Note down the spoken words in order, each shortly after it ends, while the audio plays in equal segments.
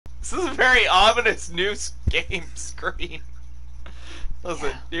This is a very ominous new game screen.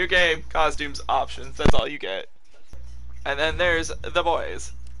 Listen, new game, costumes, options. That's all you get. And then there's the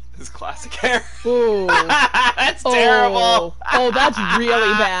boys. His classic hair. Ooh. That's terrible. Oh, that's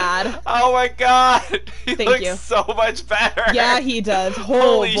really bad. Oh my god. He Thank looks you. so much better. Yeah, he does. Oh,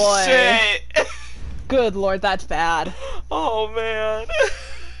 Holy boy. shit. Good lord, that's bad. Oh man.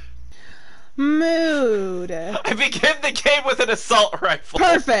 Mood. I begin the game with an assault rifle.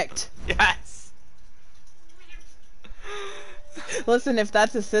 Perfect. Yes. Listen, if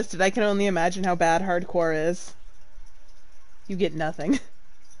that's assisted, I can only imagine how bad hardcore is. You get nothing.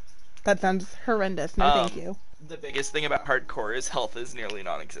 That sounds horrendous. No, thank you. The biggest thing about hardcore is health is nearly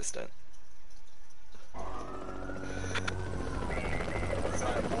non-existent.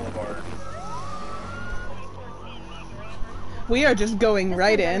 We are just going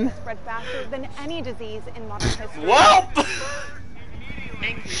right in. Spread faster than any disease in modern history. Whoa!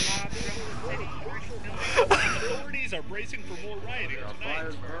 Authorities are bracing for more rioting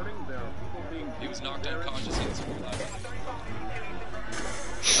tonight. He was knocked unconscious. He was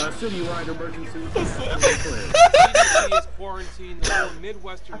Citywide emergency. CDC is quarantined the whole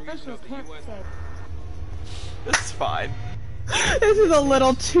Midwestern region of the U.S. It's fine. This is a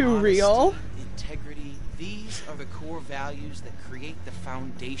little too real. Integrity, these are the core values that create the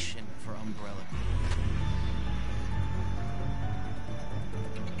foundation for Umbrella.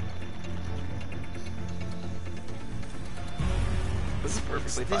 This is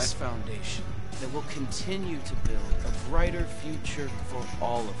perfectly fine. This foundation that will continue to build a brighter future for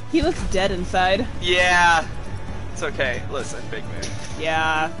all of us. He looks dead inside. Yeah. It's okay. Listen, big man.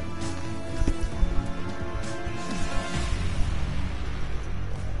 Yeah.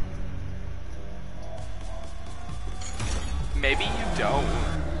 Maybe you don't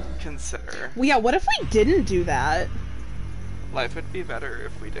consider. Well, yeah, what if we didn't do that? Life would be better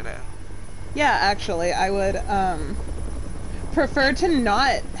if we didn't. Yeah, actually, I would, prefer to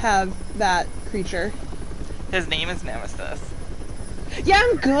not have that creature. His name is Nemesis. Yeah,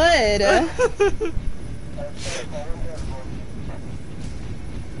 I'm good.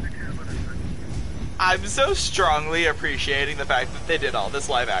 I'm so strongly appreciating the fact that they did all this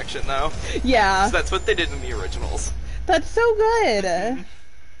live action, though. Yeah. So that's what they did in the originals. That's so good.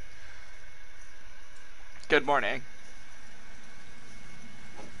 Good morning.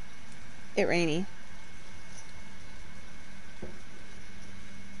 It rainy.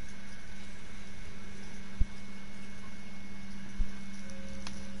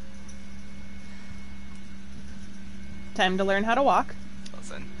 Time to learn how to walk.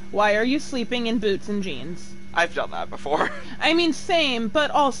 Listen, Why are you sleeping in boots and jeans? I've done that before. I mean, same, but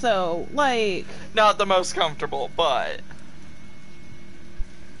also, like... Not the most comfortable, but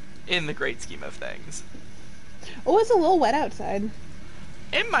in the great scheme of things. Oh, it's a little wet outside.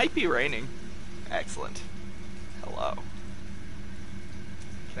 It might be raining. Excellent. Hello.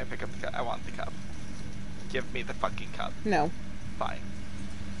 Can I pick up the cup? I want the cup. Give me the fucking cup. No. Fine.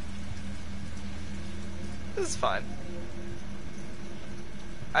 This is fine.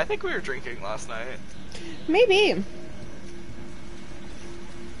 I think we were drinking last night. Maybe.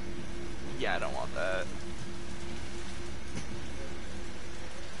 Yeah, I don't want that.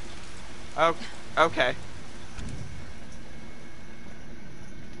 Oh, okay.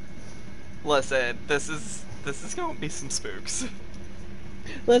 Listen, this is gonna be some spooks.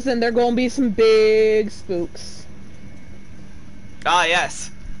 Listen, there gonna be some big spooks. Ah,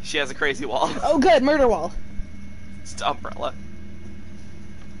 yes. She has a crazy wall. Oh, good, murder wall. It's an umbrella.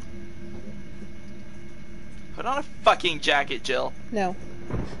 Put on a fucking jacket, Jill. No.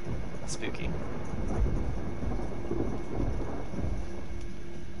 Spooky.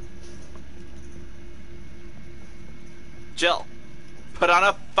 Jill, put on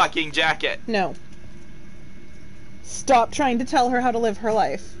a fucking jacket. No. Stop trying to tell her how to live her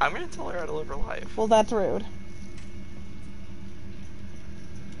life. I'm gonna tell her how to live her life. Well, that's rude.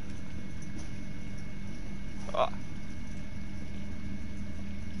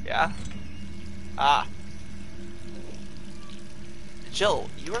 Yeah? Ah. Jill,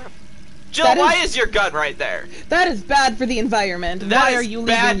 Jill, why is your gun right there? That is bad for the environment. Why are you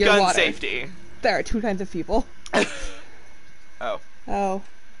leaving your gun water? safety. There are two kinds of people. Oh. Oh.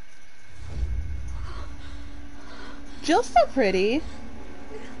 Jill's so pretty.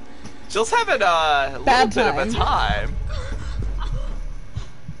 Jill's having a little bit of a time.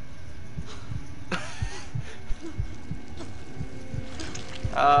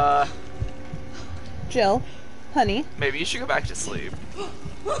 Jill, honey. Maybe you should go back to sleep.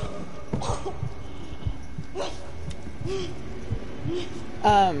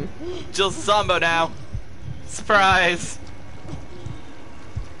 Jill Jill's a Zombo now. Surprise.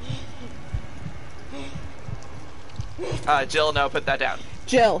 Jill, no, put that down.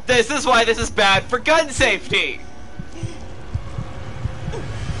 Jill. This is why this is bad for gun safety!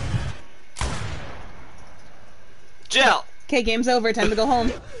 Jill! Okay, game's over. Time to go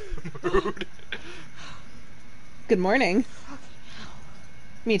home. Rude. Good morning.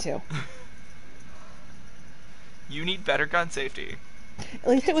 Me too. You need better gun safety. At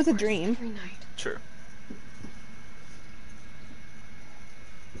least it was a dream. Every night. True.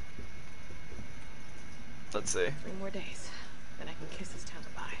 Let's see. 3 more days. Then I can kiss this town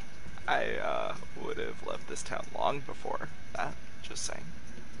goodbye. I would have left this town long before that. Just saying.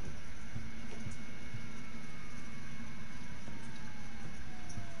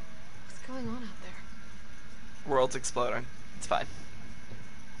 What's going on out there? World's exploding. It's fine.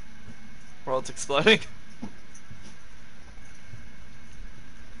 World's exploding.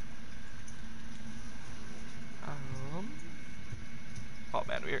 Oh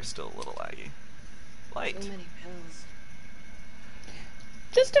man, we are still a little laggy. Light. So many pills.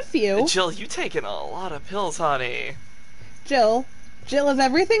 Just a few. Jill, you taking a lot of pills, honey. Jill, is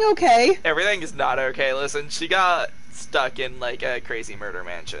everything okay? Everything is not okay. Listen, she got stuck in like a crazy murder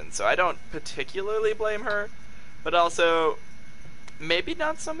mansion, so I don't particularly blame her, but also maybe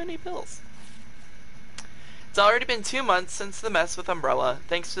not so many pills. It's already been 2 months since the mess with Umbrella.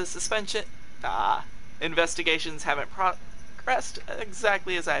 Thanks to the suspension, investigations haven't progressed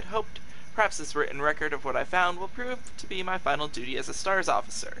exactly as I had hoped. Perhaps this written record of what I found will prove to be my final duty as a STARS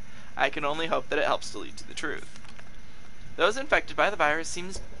officer. I can only hope that it helps to lead to the truth. Those infected by the virus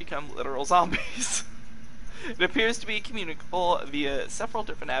seem to become literal zombies. It appears to be communicable via several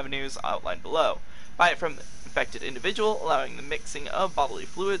different avenues outlined below. Buy it from the infected individual, allowing the mixing of bodily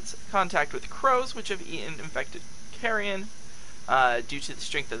fluids, contact with crows which have eaten infected carrion. Due to the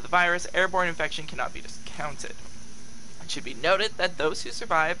strength of the virus, airborne infection cannot be discounted. It should be noted that those who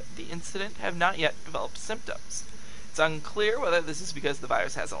survive the incident have not yet developed symptoms. It's unclear whether this is because the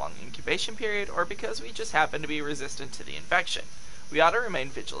virus has a long incubation period or because we just happen to be resistant to the infection. We ought to remain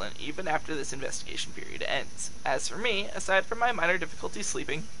vigilant even after this investigation period ends. As for me, aside from my minor,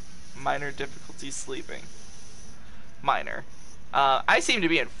 I seem to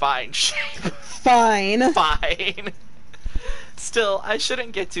be in fine shape. Fine. Fine. Still, I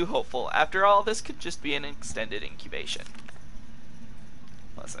shouldn't get too hopeful. After all, this could just be an extended incubation.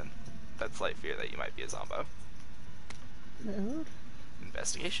 Listen, that slight fear that you might be a zombo. No.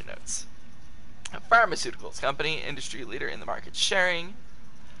 Investigation notes. A pharmaceuticals company, industry leader in the market share,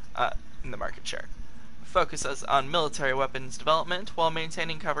 focuses on military weapons development while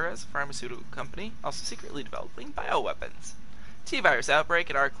maintaining cover as a pharmaceutical company, also secretly developing bioweapons. T-virus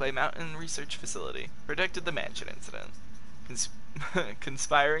outbreak at Arclay Mountain Research Facility. Predicted the mansion incident.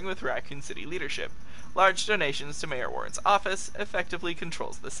 Conspiring with Raccoon City leadership. Large donations to Mayor Warren's office. Effectively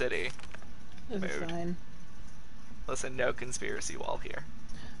controls the city. This is fine. Listen, no conspiracy wall here.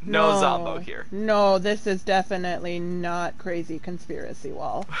 No Zombo here. No, this is definitely not crazy conspiracy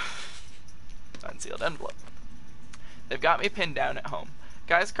wall. Unsealed envelope. They've got me pinned down at home.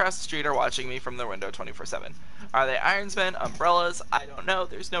 Guys across the street are watching me from their window 24/7. Are they Ironsmen, umbrellas? I don't know.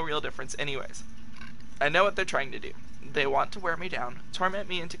 There's no real difference anyways. I know what they're trying to do. They want to wear me down, torment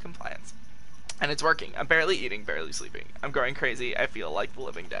me into compliance. And it's working. I'm barely eating, barely sleeping. I'm going crazy. I feel like the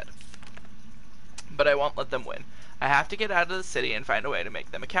living dead. But I won't let them win. I have to get out of the city and find a way to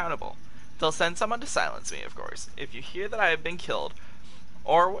make them accountable. They'll send someone to silence me, of course. If you hear that I have been killed,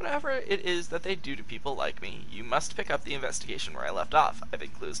 or whatever it is that they do to people like me, you must pick up the investigation where I left off. I've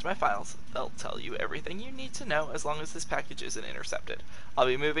enclosed my files. They'll tell you everything you need to know as long as this package isn't intercepted. I'll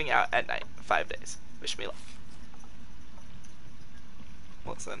be moving out at night. 5 days. Wish me luck.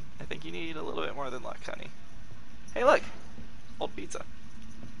 Listen, I think you need a little bit more than luck, honey. Hey, look! Old pizza.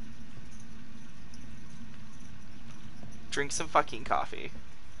 Drink some fucking coffee.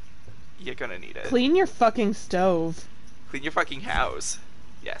 You're gonna need it. Clean your fucking stove. Clean your fucking house.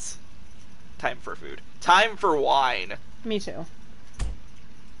 Yes. Time for food. Time for wine! Me too.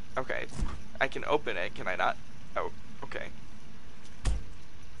 Okay. I can open it, can I not? Oh, okay.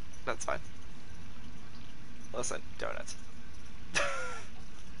 That's fine. Listen, donuts.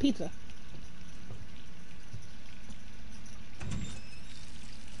 Pizza.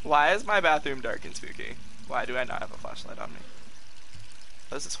 Why is my bathroom dark and spooky? Why do I not have a flashlight on me?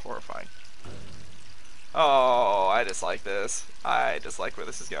 This is horrifying. Oh, I dislike this. I dislike where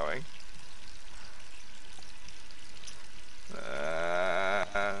this is going.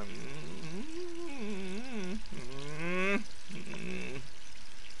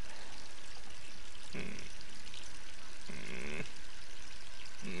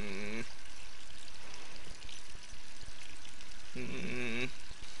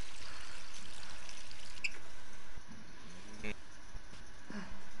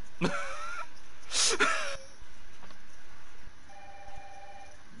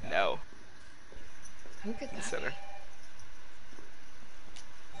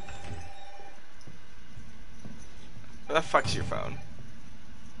 Where the fuck's your phone?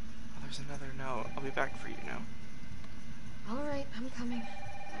 Oh, there's another note. I'll be back for you now. All right, I'm coming.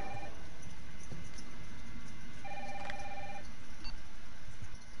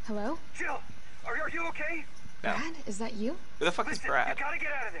 Hello? Jill, are you okay? No. Brad, is that you? Who the fuck is Listen, Brad? you gotta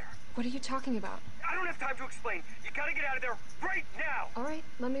get out of there. What are you talking about? I don't have time to explain. You gotta get out of there right now. All right,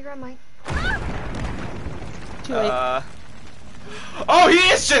 let me grab my... Too late. Oh, he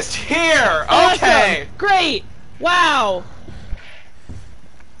is just here! Awesome! Okay! Great! Wow!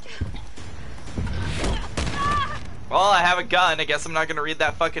 Well, I have a gun. I guess I'm not gonna read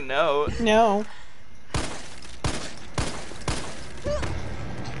that fucking note. No.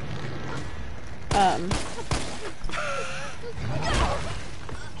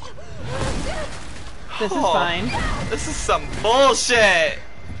 This is fine. This is some bullshit!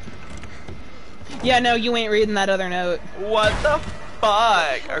 Yeah, no, you ain't reading that other note. What the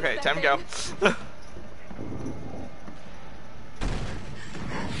fuck? Okay, time to go.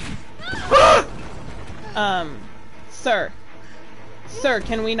 Sir. Sir,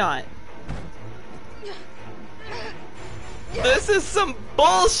 can we not? This is some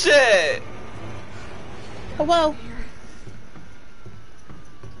bullshit! Hello?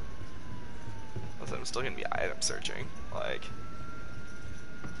 Listen, I'm still gonna be item searching. Like...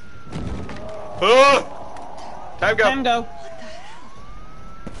 Ah! Time go! Time go.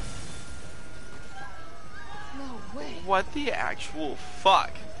 No way. What the actual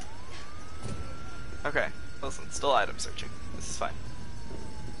fuck? Okay, listen, still item searching. This is fine.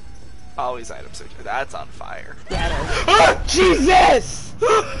 Always item searching. That's on fire. Yeah, it is. Jesus!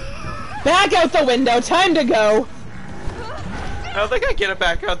 Back out the window, time to go! I don't think I get a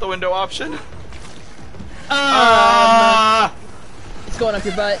back out the window option. It's going up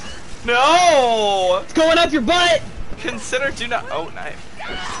your butt. No! It's going up your butt! Consider do not. Oh,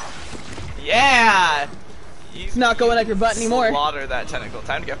 knife. Yeah! It's not going up your butt anymore. Slaughter that tentacle.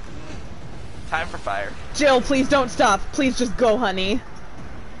 Time to go. Time for fire. Jill, please don't stop. Please just go, honey.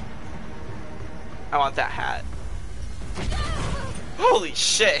 I want that hat. Holy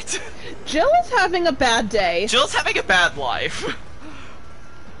shit! Jill is having a bad day. Jill's having a bad life.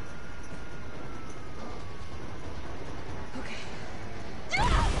 Okay.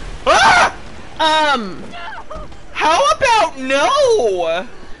 Ah! No! How about no?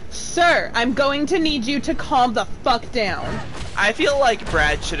 Sir, I'm going to need you to calm the fuck down. I feel like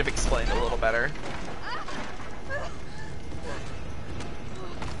Brad should have explained a little better.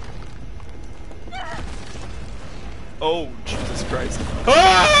 Oh, Jesus Christ.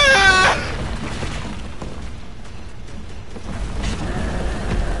 Ah!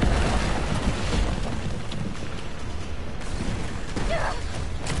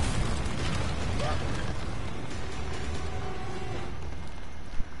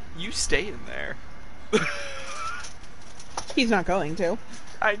 You stay in there. He's not going to.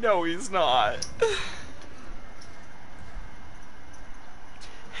 I know he's not.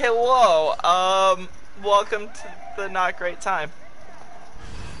 Hello, welcome to the not great time.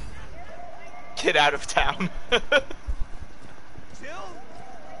 Get out of town. Jill,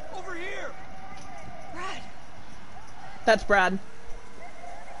 over here. Brad! That's Brad.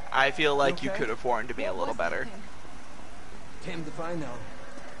 I feel like you Okay? could have warned me a little What was that better. thing? Damned if I know.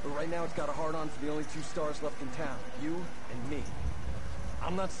 But right now it's got a hard-on for the only 2 stars left in town. You and me.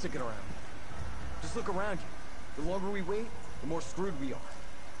 I'm not sticking around. Just look around you. The longer we wait, the more screwed we are.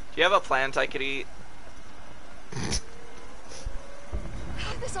 Do you have a plant I could eat?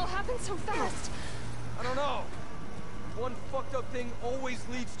 This all happened so fast. I don't know. One fucked up thing always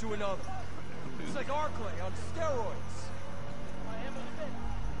leads to another. It's like Arclay on steroids.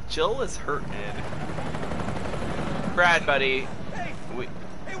 Jill is hurting. Brad, buddy. Hey! We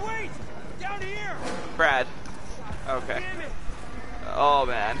Hey, wait! Down here! Brad. Okay. Damn it! Oh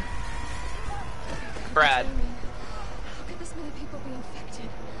man. Brad. Jamie, how could this many people be infected?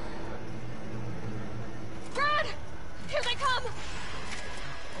 Brad! Here they come!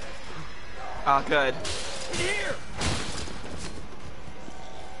 Oh, good. Here!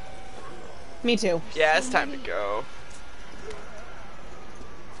 Me too. Yeah, it's time to go.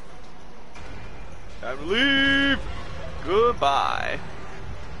 Time to leave. Goodbye.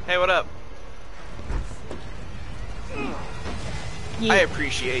 Hey, what up? I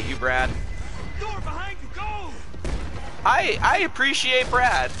appreciate you, Brad. Door behind you, go! I appreciate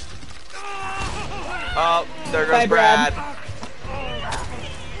Brad. Oh, there goes Bye, Brad.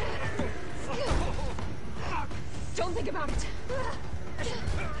 Don't think about it.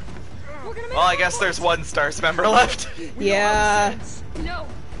 We're gonna make Well, I it guess work. there's one Stars member left. Yeah. No,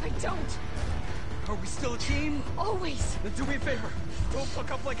 I don't. Are we still a team? Always. Then do me a favor. Don't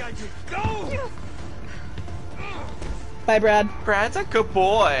fuck up like I did. Go! Bye, Brad. Brad's a good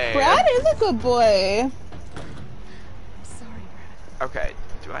boy. Brad is a good boy. I'm sorry, Brad. Okay,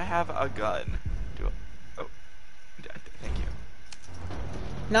 do I have a gun? Oh, thank you.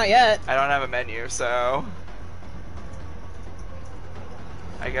 Not yet. I don't have a menu, so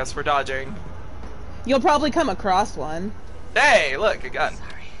I guess we're dodging. You'll probably come across one. Hey, look, a gun.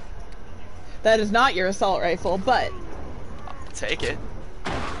 Sorry. That is not your assault rifle, but I'll take it.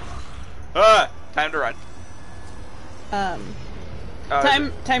 Ah, time to run.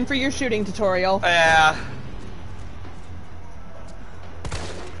 time for your shooting tutorial. Yeah.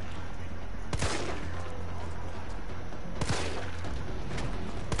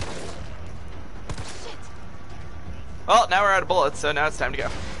 Well, now we're out of bullets, so now it's time to go.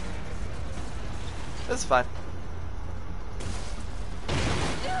 This is fun.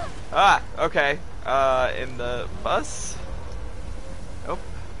 Ah, okay. In the bus? Nope.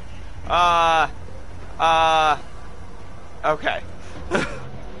 Okay.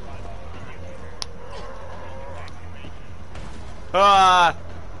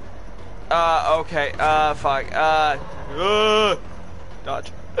 Okay, fuck.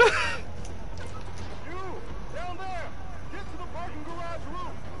 Dodge. Down there! Get to the parking garage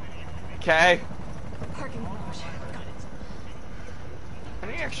roof! Okay. Parking garage. Got it.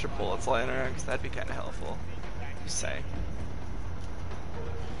 Any extra bullets lying around? Because that'd be kind of helpful. Just saying.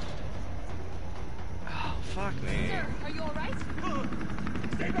 Oh, fuck me. Sir, are you alright?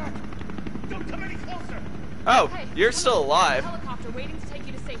 Stay back! Don't come any closer! Oh, Hey, you're come still on. alive. Helicopter waiting to take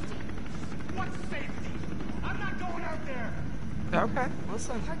you to safety. What safety? I'm not going out there! Okay,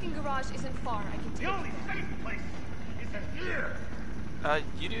 listen. Parking garage isn't far. I can The take only safe place is in here!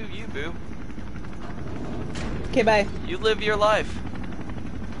 You do you, boo. Okay, bye. You live your life.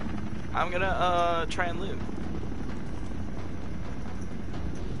 I'm gonna, try and loot.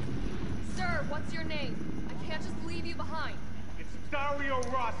 Sir, what's your name? I can't just leave you behind. It's Dario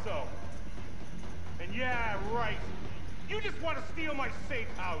Rosso. And yeah, right. You just want to steal my safe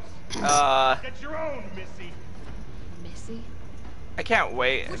house. Get your own, Missy. Missy? I can't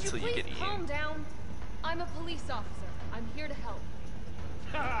wait Would until you you please get calm eaten. down? I'm a police officer. I'm here to help.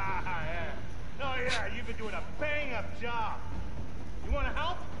 Yeah. Oh yeah, you've been doing a bang-up job. You want to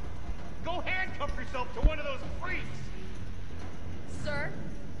help? Go handcuff yourself to one of those freaks. Sir,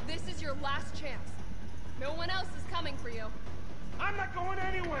 this is your last chance. No one else is coming for you. I'm not going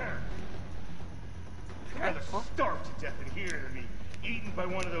anywhere. I'd rather starve to death than here than be eaten by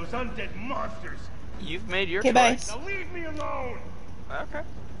one of those undead monsters. You've made your Okay, bye. choice. Now leave me alone. Okay.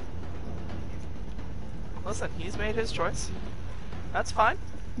 Listen, he's made his choice. That's fine.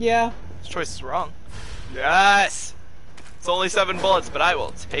 Yeah. His choice is wrong. Yes! It's only 7 bullets, but I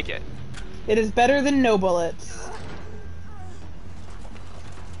will take it. It is better than no bullets.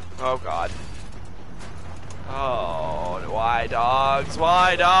 Oh god. Oh, why dogs?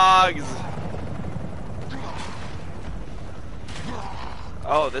 Why dogs?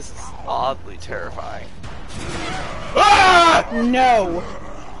 Oh, this is oddly terrifying. Ah! No.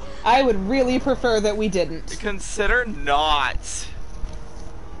 I would really prefer that we didn't. Consider not.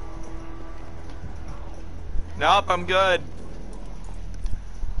 Nope, I'm good.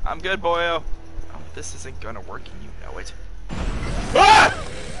 I'm good, boyo. Oh, this isn't gonna work, and you know it.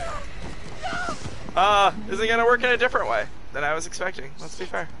 Ah! Isn't gonna work in a different way than I was expecting. Let's be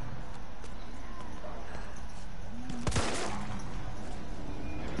fair.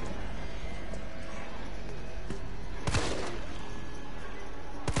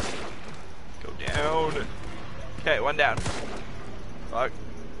 Go down. Okay, one down. Fuck.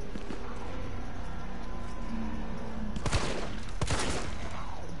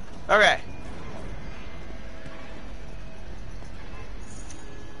 Okay.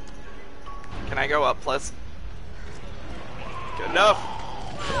 Can I go up, please? Good enough.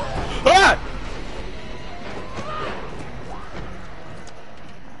 Ah!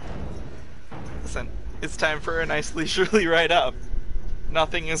 Listen, it's time for a nice leisurely ride up.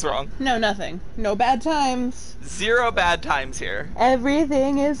 Nothing is wrong. No, nothing. No bad times. 0 bad times here.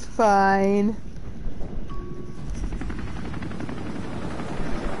 Everything is fine.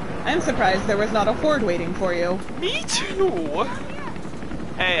 I'm surprised there was not a horde waiting for you. Me too.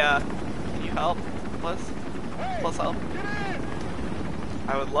 Hey, can you help? Plus help.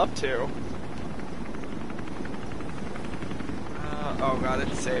 I would love to. Oh god,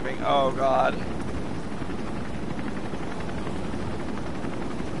 it's saving. Oh god.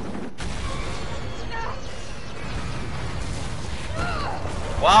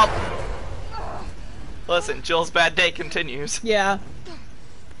 Well, listen, Jill's bad day continues. Yeah.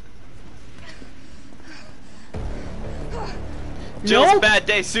 Jill's Nope. bad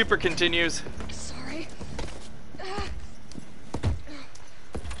day super continues. Sorry.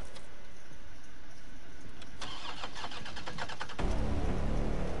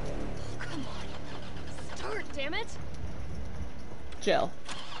 Jill.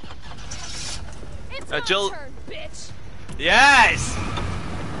 It's my Jill- turn, bitch. Yes!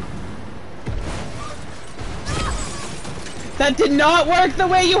 That did not work the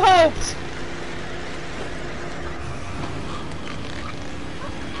way you hoped!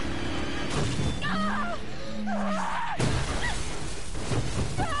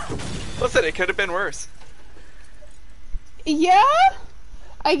 Listen, it could have been worse. Yeah?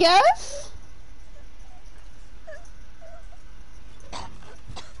 I guess?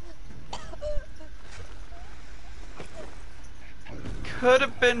 Could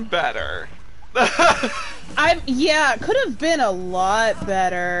have been better. Yeah, could have been a lot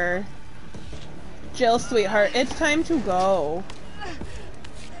better. Jill, sweetheart, it's time to go.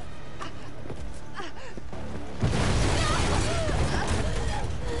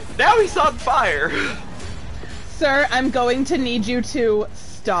 Now he's on fire. Sir, I'm going to need you to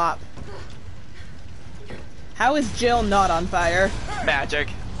stop. How is Jill not on fire? Magic.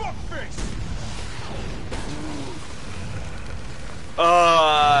 Fuckface!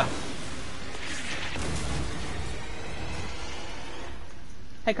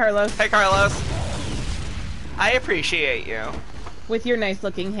 Hey, Carlos. Hey, Carlos. I appreciate you. With your nice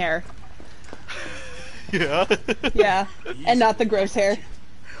looking hair. Yeah. Yeah, and not the gross hair.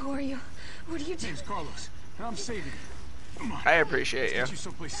 Who are you? What are you doing? Name's Carlos, and I'm saving you. Come on. I appreciate you. Get you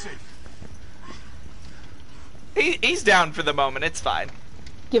someplace safe. He's down for the moment. It's fine.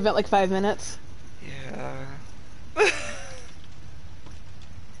 Give it like 5 minutes. Yeah. I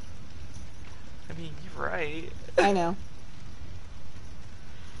mean, you're right. I know.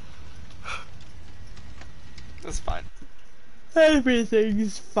 It's fine.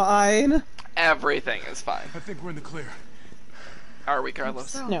 Everything's fine. Everything is fine. I think we're in the clear. Are we, Carlos?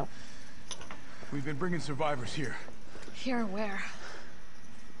 So, No. We've been bringing survivors here. here where?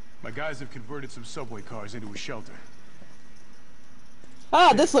 My guys have converted some subway cars into a shelter.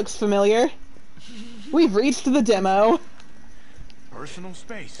 Ah, this looks familiar. We've reached the demo. Personal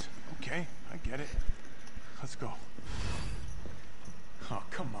space. Okay, I get it. Let's go. Oh,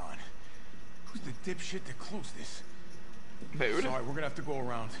 come on. Who's the dipshit that closed this? Mood? Sorry, we're gonna have to go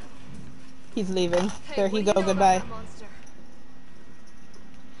around. He's leaving. Hey, There what he do you go, know goodbye. about that monster?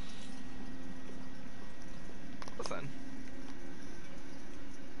 Listen.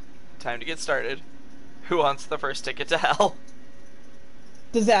 Time to get started. Who wants the first ticket to hell?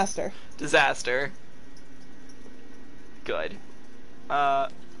 Disaster. Disaster. Good.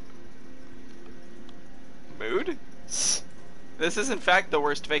 Mood? This is in fact the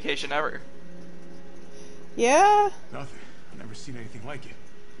worst vacation ever. Yeah? Nothing. I've never seen anything like it.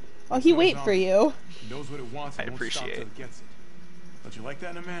 Well, he wait for you. He knows what it wants and I won't stop appreciate till it. it gets it. Don't you like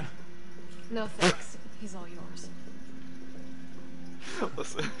that in a man? No thanks. He's all yours.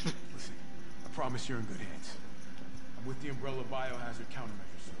 Listen. Listen, I promise you're in good hands. I'm with the Umbrella Biohazard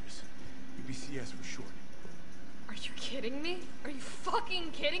Countermeasure Service. UBCS for short. Are you kidding me? Are you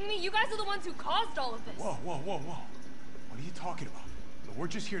fucking kidding me? You guys are the ones who caused all of this. Whoa, whoa, whoa, whoa. What are you talking about? No, we're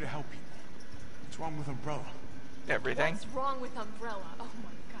just here to help people. What's wrong with Umbrella? Everything. What's wrong with Umbrella? Oh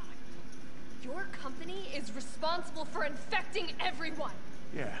my god. Your company is responsible for infecting everyone.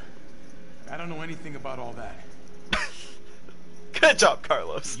 Yeah. I don't know anything about all that. Good job,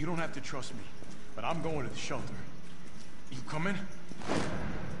 Carlos. You don't have to trust me, but I'm going to the shelter. You coming?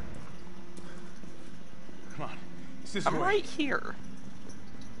 Come on. It's this I'm way. right here.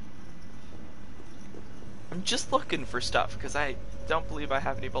 I'm just looking for stuff because I don't believe I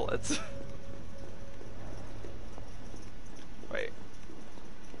have any bullets. Wait.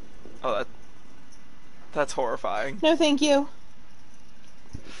 Oh, that's horrifying. No, thank you.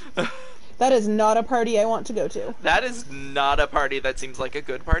 That is not a party I want to go to. That is not a party that seems like a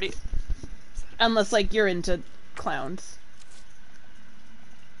good party. Unless, like, you're into clowns.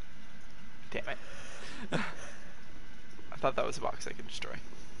 Damn it. I thought that was a box I could destroy.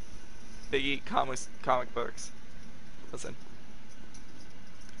 They eat comic books. Listen.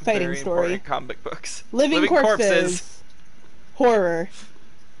 Fighting Very story. important comic books. Living corpses. Horror.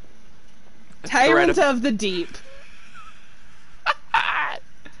 Tyrant of the Deep.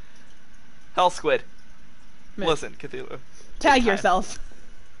 Hell Squid. Meh. Listen, Cthulhu. Tag Good time. yourself.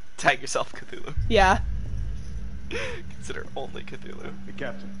 Tag yourself, Cthulhu. Yeah. Consider only Cthulhu. Hey,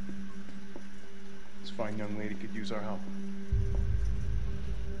 Captain. This fine young lady could use our help.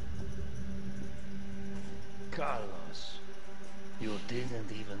 Carlos, you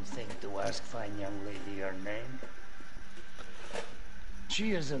didn't even think to ask fine young lady her name?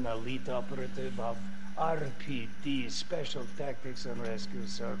 She is an elite operative of RPD, Special Tactics and Rescue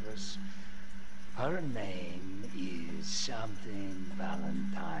Service. Her name is something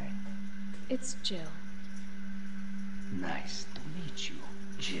Valentine. It's Jill. Nice to meet you,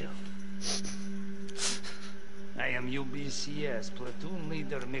 Jill. I am UBCS platoon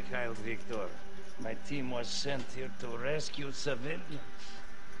leader Mikhail Victor. My team was sent here to rescue civilians.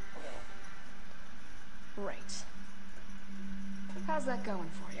 Right. How's that going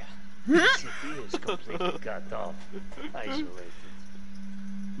for you? The city is completely cut off, isolated.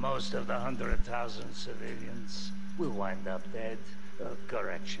 Most of the 100,000 civilians will wind up dead.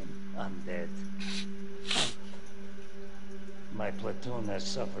 Correction, undead. My platoon has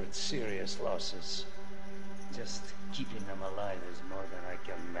suffered serious losses. Just keeping them alive is more than I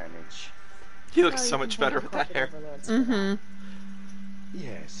can manage. He looks so much better with that hair. Mm-hmm.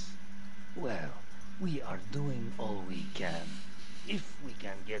 Yes. Well, we are doing all we can. If we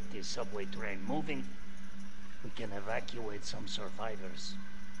can get this subway train moving, we can evacuate some survivors.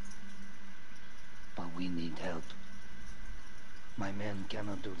 But we need help. My men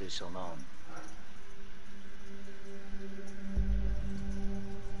cannot do this alone.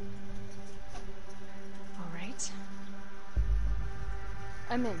 All right.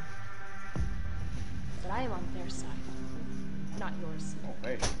 I'm in. But I am on their side, not yours. Oh,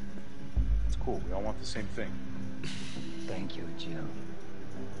 hey. It's cool. We all want the same thing. Thank you, Jill.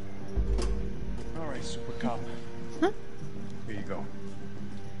 All right, Super Cop. Huh? Here you go.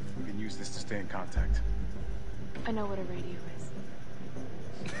 We can use this to stay in contact. I know what a radio is.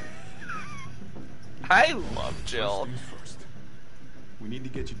 I love Jill. First things first. We need to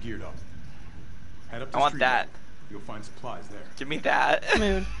get you geared up. Head up to I want street that. level. You'll find supplies there. Give me that.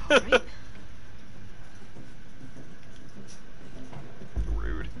 Mood.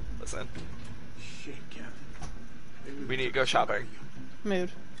 Rude. Listen. Shit, Captain. We need to go shopping.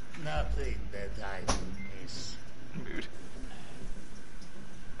 Mood. Nothing that I miss. Mood.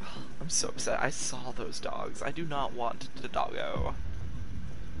 I'm so upset. I saw those dogs. I do not want the doggo.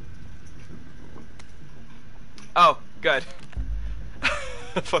 Oh, good.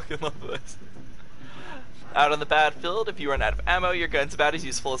 I fucking love this. Out on the battlefield, if you run out of ammo, your gun's about as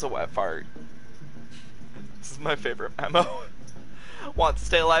useful as a wet fart. This is my favorite ammo. Want to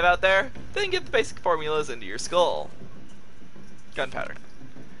stay alive out there? Then get the basic formulas into your skull. Gunpowder.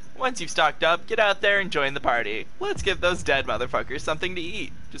 Once you've stocked up, get out there and join the party. Let's give those dead motherfuckers something to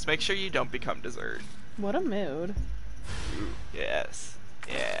eat. Just make sure you don't become dessert. What a mood. Ooh, yes.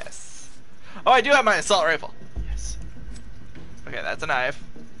 Yes. Oh, I do have my assault rifle. Yes. Okay, that's a knife.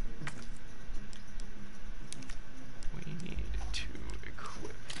 We need to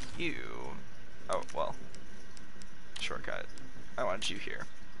equip you. Oh, well. Shortcut. I want you here.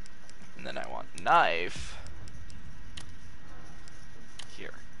 And then I want knife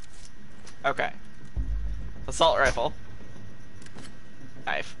here. Okay. Assault rifle.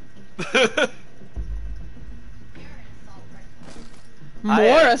 Knife.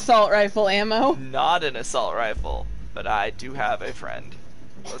 More assault rifle ammo. Not an assault rifle, but I do have a friend.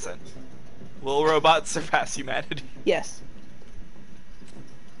 Listen. Will robots surpass humanity? Yes.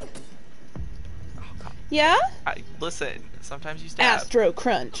 Oh, God. Yeah? Listen, sometimes you stab. Astro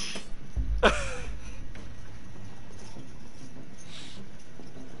Crunch.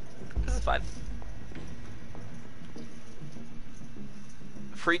 This is fun.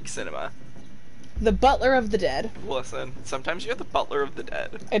 Freak cinema. The Butler of the Dead. Listen, sometimes you're the butler of the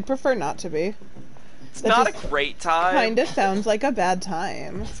dead. I'd prefer not to be. It's That not a just great time. Kinda sounds like a bad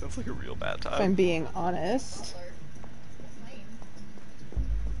time. Sounds like a real bad If I'm time. being honest.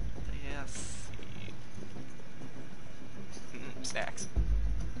 Yes. Snacks.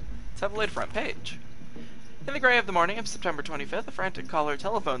 Let's have a late front page. In the gray of the morning of September 25th, a frantic caller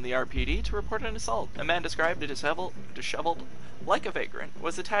telephoned the RPD to report an assault. A man described as disheveled like a vagrant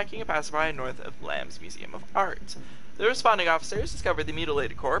was attacking a passerby north of Lamb's Museum of Art. The responding officers discovered the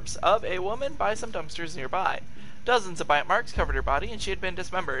mutilated corpse of a woman by some dumpsters nearby. Dozens of bite marks covered her body and she had been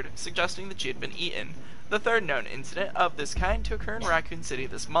dismembered, suggesting that she had been eaten. The third known incident of this kind to occur in Raccoon City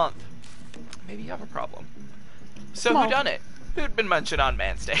this month. Maybe you have a problem. So Well. who done it? Who'd been munching on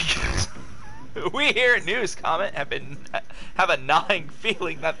man steak? We here at News Comment have a gnawing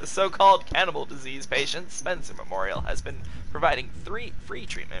feeling that the so-called cannibal disease patient Spencer Memorial has been providing free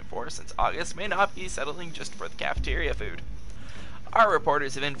treatment for since August may not be settling just for the cafeteria food. Our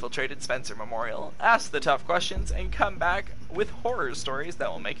reporters have infiltrated Spencer Memorial, asked the tough questions, and come back with horror stories that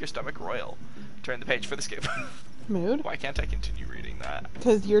will make your stomach roil. Turn the page for the scoop. Mood? Why can't I continue reading that?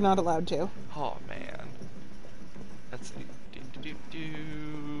 Because you're not allowed to. Oh man. Let's see.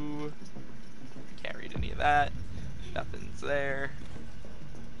 Can't read any of that. Nothing's there.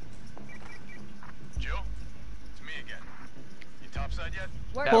 Jill, it's me again. You topside yet?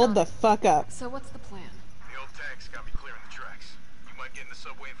 Word. Hold the fuck up. So what's the plan? The old tanks got me clearing the tracks. You might about getting the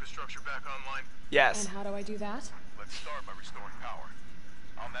subway infrastructure back online? Yes. And how do I do that? Let's start by restoring power.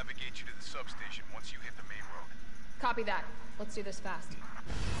 I'll navigate you to the substation once you hit the main road. Copy that. Let's do this fast.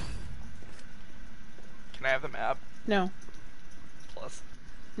 Can I have the map? No. Plus.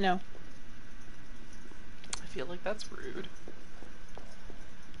 No. I feel like that's rude.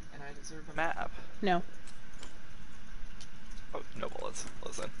 And I deserve a map. No. Oh, no bullets.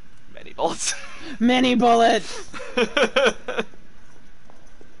 Listen. Many bullets. Many bullets!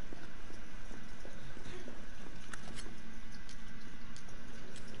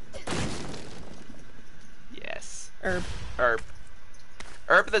 Yes. Herb. Herb.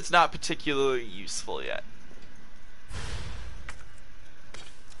 Herb that's not particularly useful yet.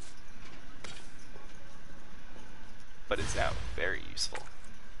 But it's now very useful.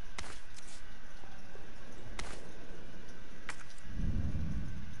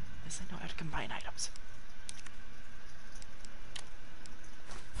 Yes, I know how to combine items.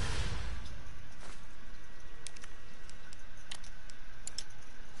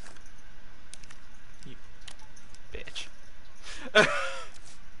 You bitch.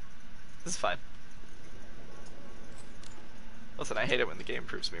 This is fine. Listen, I hate it when the game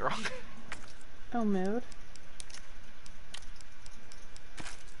proves me wrong. Oh, mood.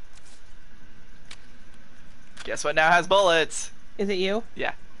 Guess what now has bullets? Is it you?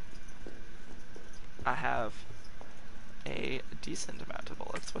 Yeah. I have a decent amount of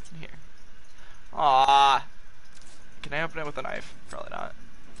bullets. What's in here? Ah. Can I open it with a knife? Probably not.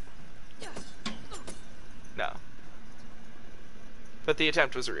 No. But the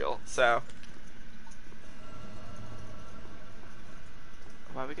attempt was real, so.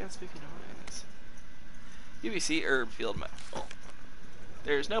 Why we got spooky noise? UBC herb field medical.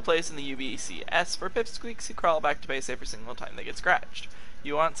 There's no place in the UBCS for pipsqueaks who crawl back to base every single time they get scratched.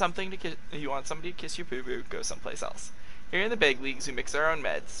 You want somebody to kiss your poo-poo, go someplace else. Here in the big leagues, we mix our own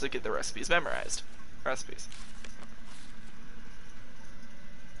meds, so get the recipes memorized. Recipes.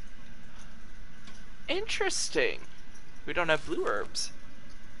 Interesting. We don't have blue herbs.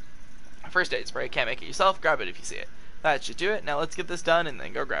 First aid spray, can't make it yourself, grab it if you see it. That should do it. Now let's get this done and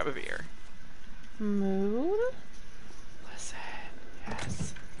then go grab a beer. Mood? Listen,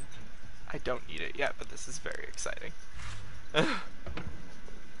 yes. I don't need it yet, but this is very exciting.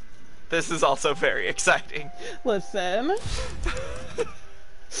 This is also very exciting. Listen.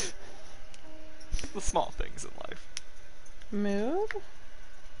 The small things in life. Mood?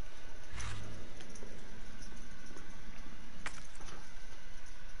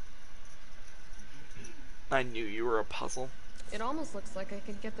 I knew you were a puzzle. It almost looks like I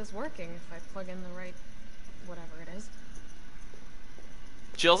could get this working if I plug in the right whatever it is.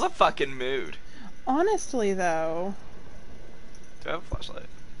 Jill's a fucking mood. Honestly, though. Do I have a flashlight?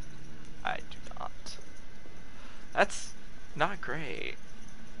 I do not. That's not great.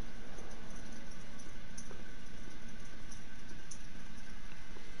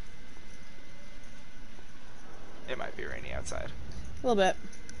 It might be rainy outside. A little bit.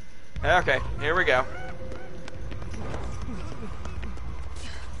 Okay, here we go.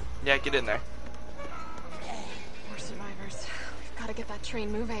 Yeah, get in there. We're survivors. We've got to get that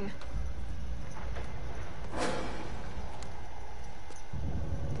train moving.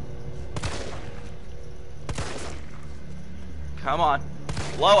 Come on.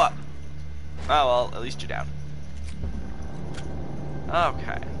 Blow up. Oh, well, at least you're down.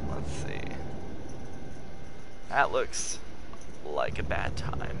 Okay, let's see. That looks like a bad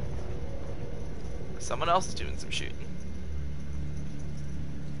time. Someone else is doing some shooting.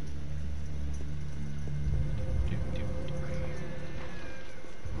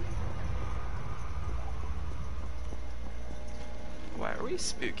 Why are we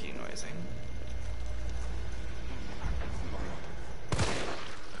spooky noising?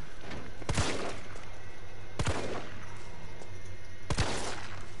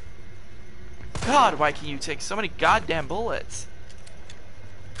 God, why can you take so many goddamn bullets?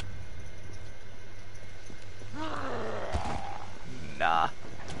 Nah.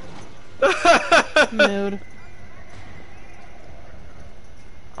 Mood.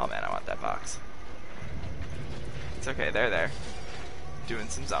 Oh man, I want that box. It's okay, they're there. Doing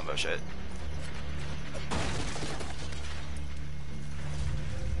some zombo shit.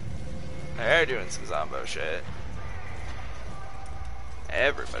 They're doing some zombo shit.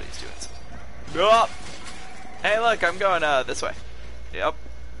 Everybody's doing some. Oh! Hey look, I'm going this way. Yep.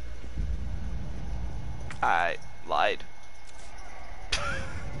 I lied.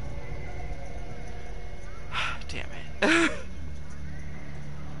 Damn it.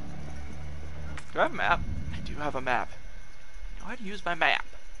 Do I have a map? I do have a map. I know how to use my map.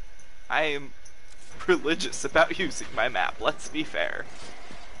 I am religious about using my map. Let's be fair.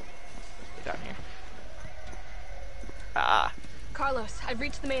 Down here. Ah. Carlos, I've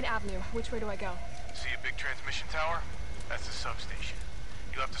reached the main avenue. Which way do I go? See a big transmission tower? That's the substation.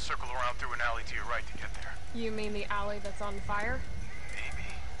 You'll have to circle around through an alley to your right to get there. You mean the alley that's on fire? Maybe.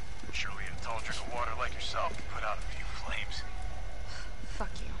 Surely a tall drink of water like yourself can put out a few flames. Fuck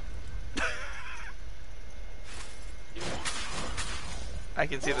you. I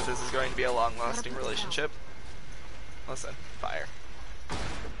can see that this is going to be a long-lasting relationship. Listen, fire.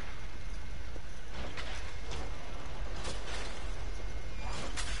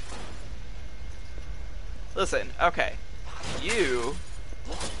 Listen, okay. You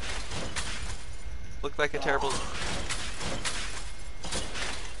look like a terrible...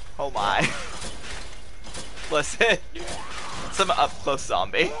 Oh my. Listen. Some up-close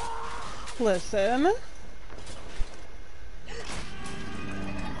zombie. Listen.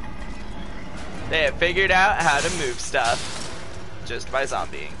 They have figured out how to move stuff just by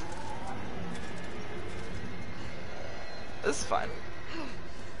zombieing. This is fun.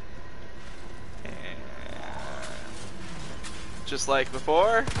 And just like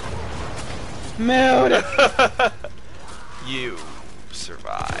before. Mood. You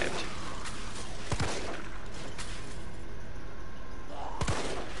survived.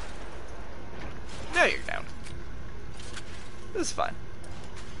 Now you're down. This is fun.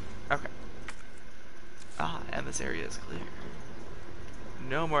 Okay. Ah, and this area is clear.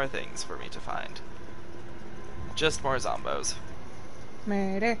 No more things for me to find. Just more zombos.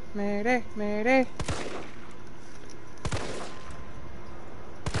 Mayday, mayday, mayday.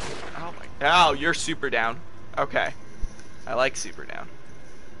 Oh my... Oh, you're super down. Okay. I like super down.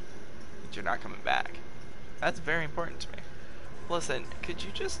 But you're not coming back. That's very important to me. Listen, could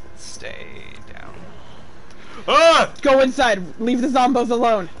you just stay down? Ah! Go inside. Leave the zombos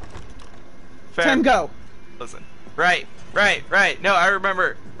alone. Fair. Tim, go. Listen. Right. No, I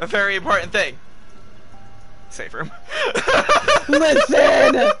remember a very important thing. Safe room.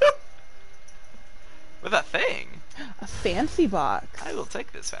 Listen! With a thing. A fancy box. I will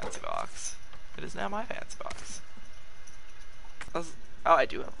take this fancy box. It is now my fancy box. Oh, I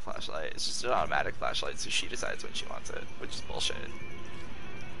do have a flashlight. It's just an automatic flashlight, so she decides when she wants it, which is bullshit.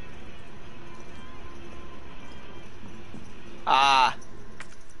 Ah!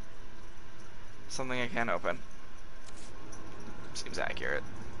 Something I can't open. Seems accurate.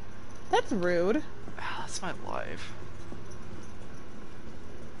 That's rude. Ah, that's my life.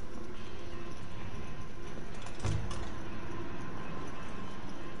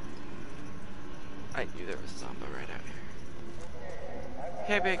 I knew there was a zombie right out here.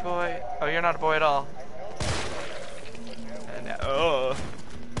 Hey, big boy. Oh, you're not a boy at all. And now, oh.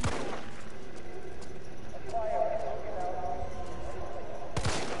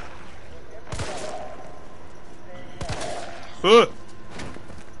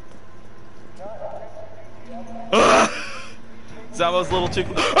 Zombo's a little too.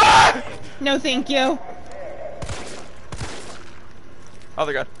 No, thank you. Oh,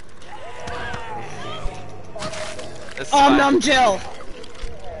 they're gone. Nom Jill.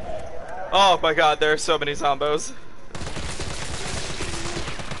 Oh my god, there are so many zombos.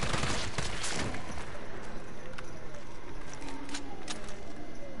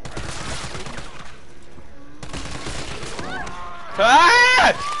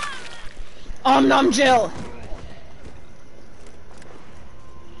 Ah! Nom Jill.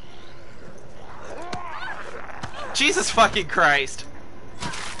 Jesus fucking Christ.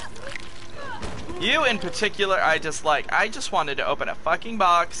 You in particular, I dislike. I just wanted to open a fucking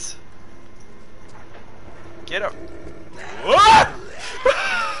box. Get up.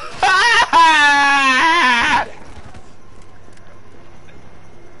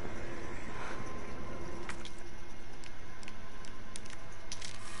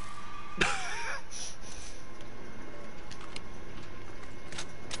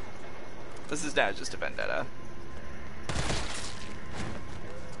 This is now just a vendetta.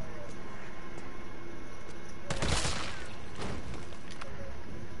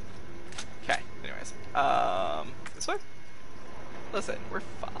 Okay, anyways. This way? Listen, we're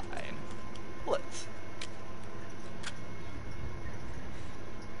fine. Let's.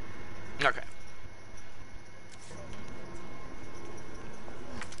 Okay.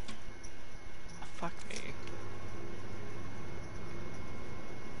 Fuck me.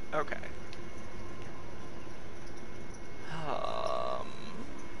 Okay.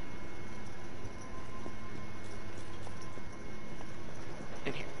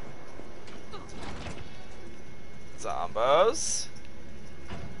 In here. Zombos.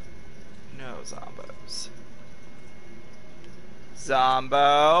 No zombos.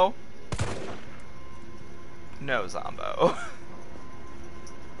 Zombo. No, Zombo.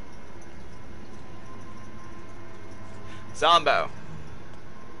 Zombo.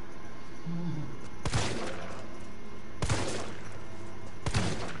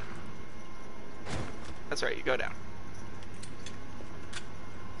 That's right, you go down.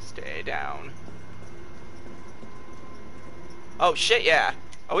 Stay down. Oh shit, yeah.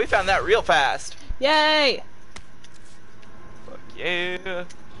 Oh, we found that real fast. Yay! Fuck yeah.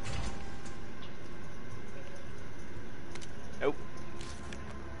 Nope.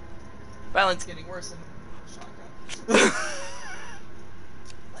 Violence getting worse in shotgun.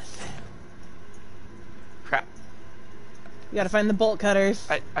 Listen. Crap. You gotta find the bolt cutters.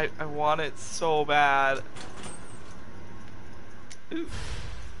 I want it so bad. Ooh.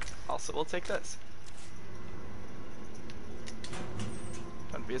 Also, we'll take this.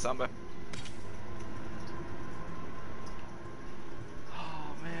 Don't be a zombie.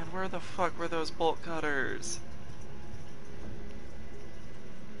 Oh man, where the fuck were those bolt cutters?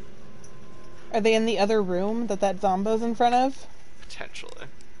 Are they in the other room that Zombo's in front of? Potentially.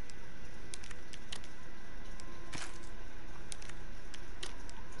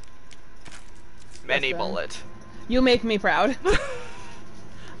 Many bullet. You make me proud.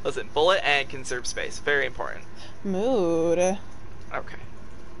 Listen, bullet and conserve space. Very important. Mood. Okay.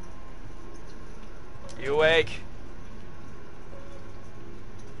 You awake?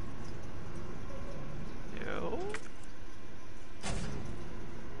 You?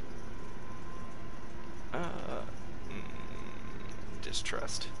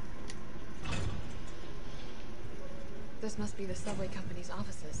 Distrust. This must be the subway company's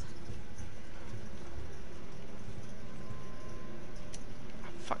offices.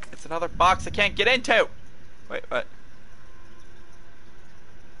 Fuck, it's another box I can't get into! Wait, what?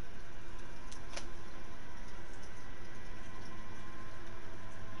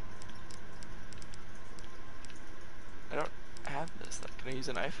 I don't have this. Can I use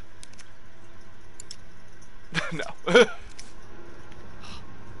a knife? No.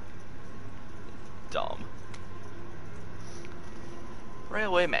 Dumb.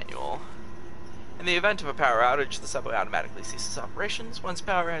 Railway manual. In the event of a power outage, the subway automatically ceases operations. Once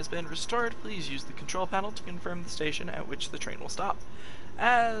power has been restored, please use the control panel to confirm the station at which the train will stop,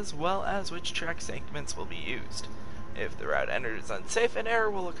 as well as which track segments will be used. If the route entered is unsafe, an error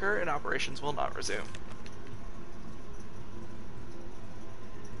will occur and operations will not resume.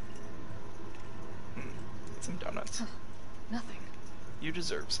 Some donuts. Huh. Nothing. You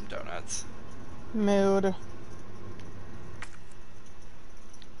deserve some donuts. Mood.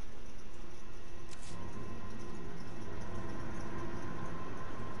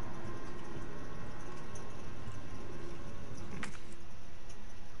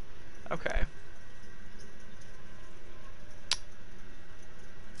 Okay.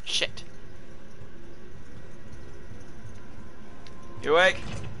 Shit. You awake?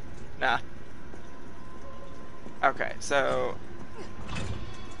 Nah. Okay, so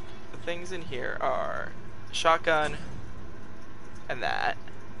the things in here are shotgun and that,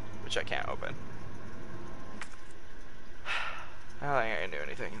 which I can't open. I don't think I can do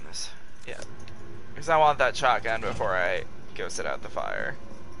anything in this yet. Because I want that shotgun before I go sit out the fire.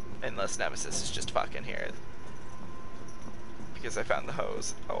 Unless Nemesis is just fucking here. Because I found the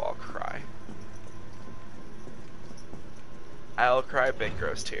hose. Oh, I'll cry. I'll cry big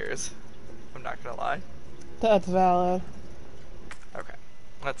gross tears. I'm not gonna lie. That's valid. Okay,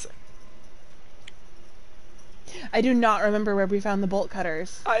 let's see. I do not remember where we found the bolt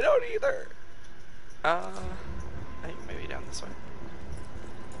cutters. I don't either. I think maybe down this way.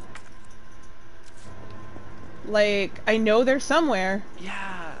 Like, I know they're somewhere.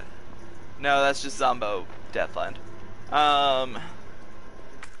 Yeah. No, that's just Zombo Deathland. I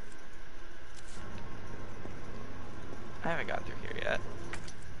haven't gone through here yet.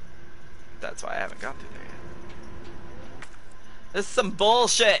 That's why I haven't gone through there yet. This is some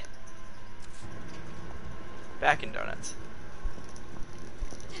bullshit! Back in donuts.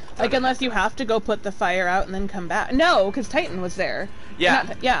 Like, unless you have to go put the fire out and then come back. No, because Titan was there.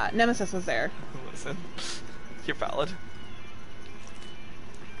 Yeah. Yeah, Nemesis was there. Listen, you're valid.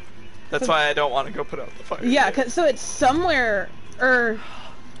 That's why I don't want to go put out the fire. Yeah, so it's somewhere, or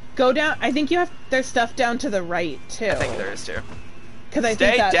go down. I think you have, there's stuff down to the right, too. I think there is, too. Because I Stay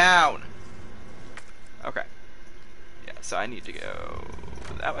think that... down! Okay. Yeah, so I need to go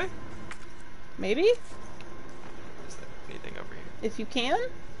that way? Maybe? Is there anything over here? If you can?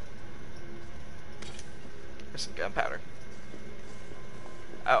 There's some gunpowder.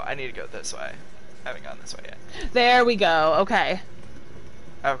 Oh, I need to go this way. I haven't gone this way yet. There we go, okay.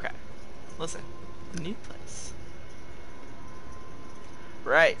 Okay. Listen. New place.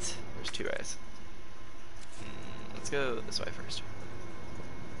 Right. There's two ways. let's go this way first.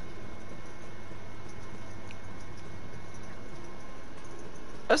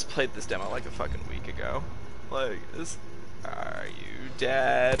 I just played this demo like a fucking week ago. Like, this. Are you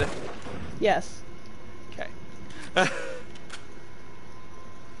dead? Yes. Okay.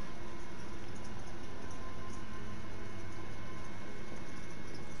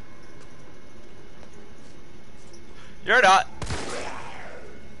 You're not.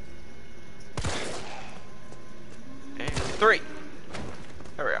 And 3.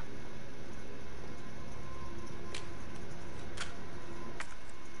 There we go.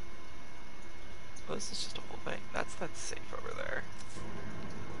 Oh, this is just a whole thing. That's safe over there.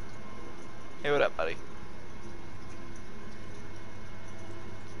 Hey, what up, buddy?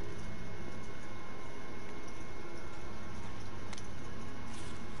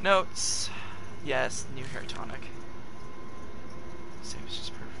 Notes. Yes, new hair tonic. Same is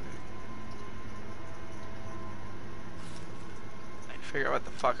just perfect. I figure out what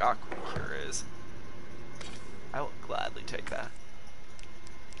the fuck Aqua Cure is. I will gladly take that.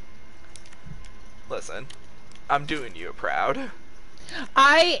 Listen, I'm doing you proud.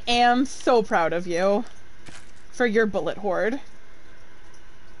 I am so proud of you for your bullet hoard.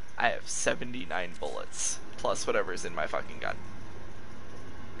 I have 79 bullets, plus whatever's in my fucking gun.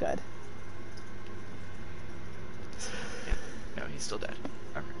 Good. Yeah. No, he's still dead.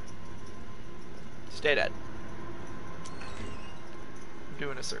 Okay. Stay dead. I'm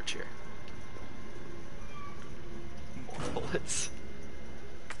doing a search here. More bullets.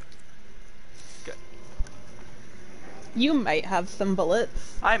 Good. You might have some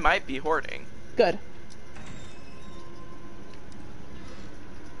bullets. I might be hoarding. Good.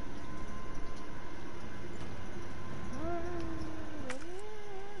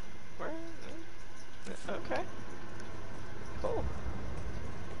 Okay. Cool.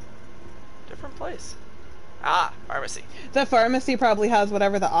 Different place. Ah, pharmacy. The pharmacy probably has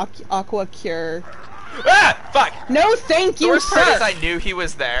whatever the Aqua Cure. Ah! Fuck! No, thank you, The worst part sir! is I knew he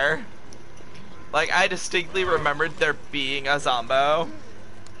was there. Like, I distinctly remembered there being a Zombo.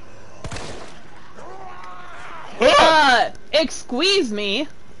 Excuse me.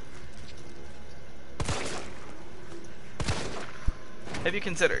 Have you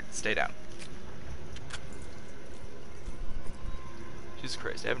considered? Stay down. Jesus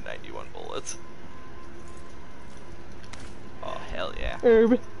Christ, I have 91 bullets. Oh, hell yeah.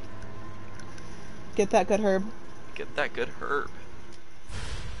 Herb. Get that good herb. Get that good herb.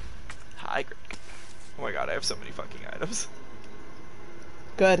 High grade. Oh my god, I have so many fucking items.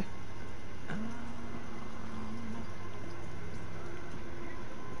 Good.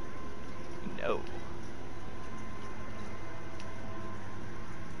 No.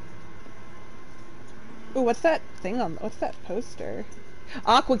 Ooh, what's that thing on? What's that poster?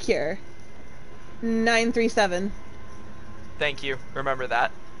 Aqua Cure. 937. Thank you. Remember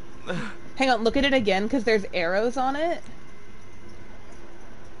that. Hang on, look at it again, because there's arrows on it.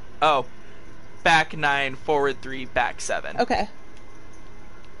 Oh. Back 9, forward 3, back 7. Okay.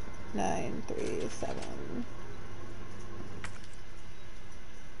 937.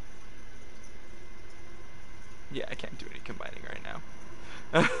 Yeah, I can't do any combining right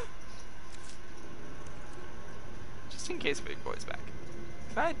now. Just in case Big Boy's back.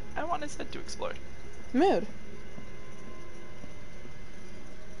 I want his head to explode. Mood.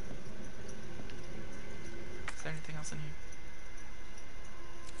 Is there anything else in here?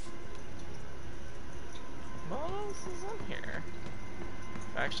 What else is in here?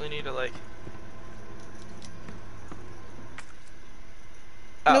 I actually need to, like...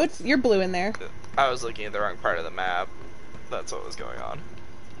 Oh. No, you're blue in there. I was looking at the wrong part of the map. That's what was going on.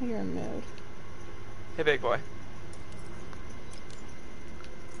 You're in mood. Hey, big boy.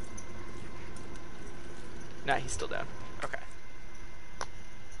 Nah, he's still down. Okay.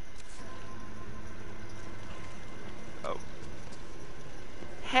 Oh.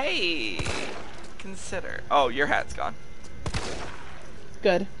 Hey! Consider. Oh, your hat's gone.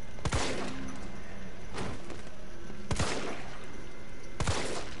 Good.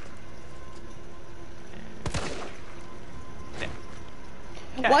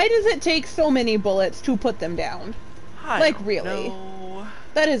 Okay. Why does it take so many bullets to put them down? Like, really? No.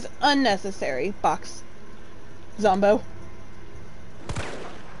 That is unnecessary. Box. Zombo.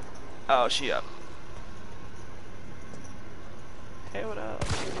 Oh, she up. Hey, what up?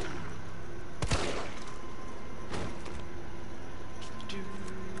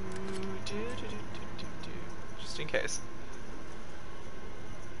 Just in case.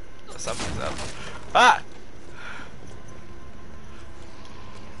 Oh, something's up. Ah!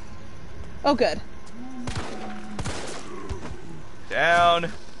 Oh, good.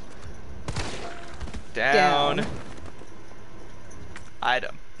 Down. Down.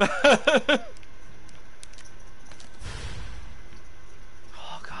 Item. Oh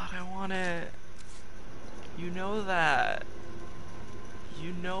god, I want it. You know that.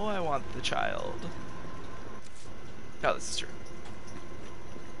 You know I want the child. Oh, this is true.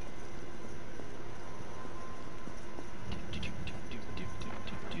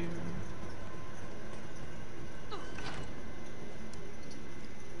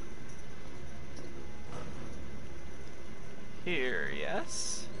 Here,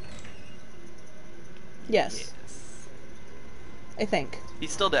 yes? Yes. Yes. I think.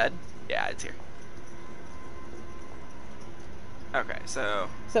 He's still dead? Yeah, it's here. Okay, so...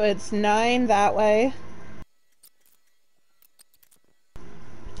 So it's 9 that way.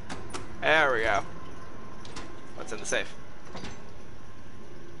 There we go. What's in the safe?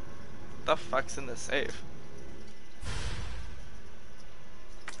 What the fuck's in the safe?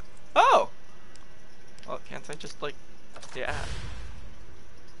 Oh! Well, can't I just, like... Yeah.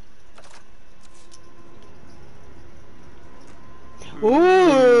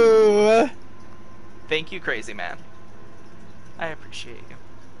 Ooh! Thank you, crazy man. I appreciate you.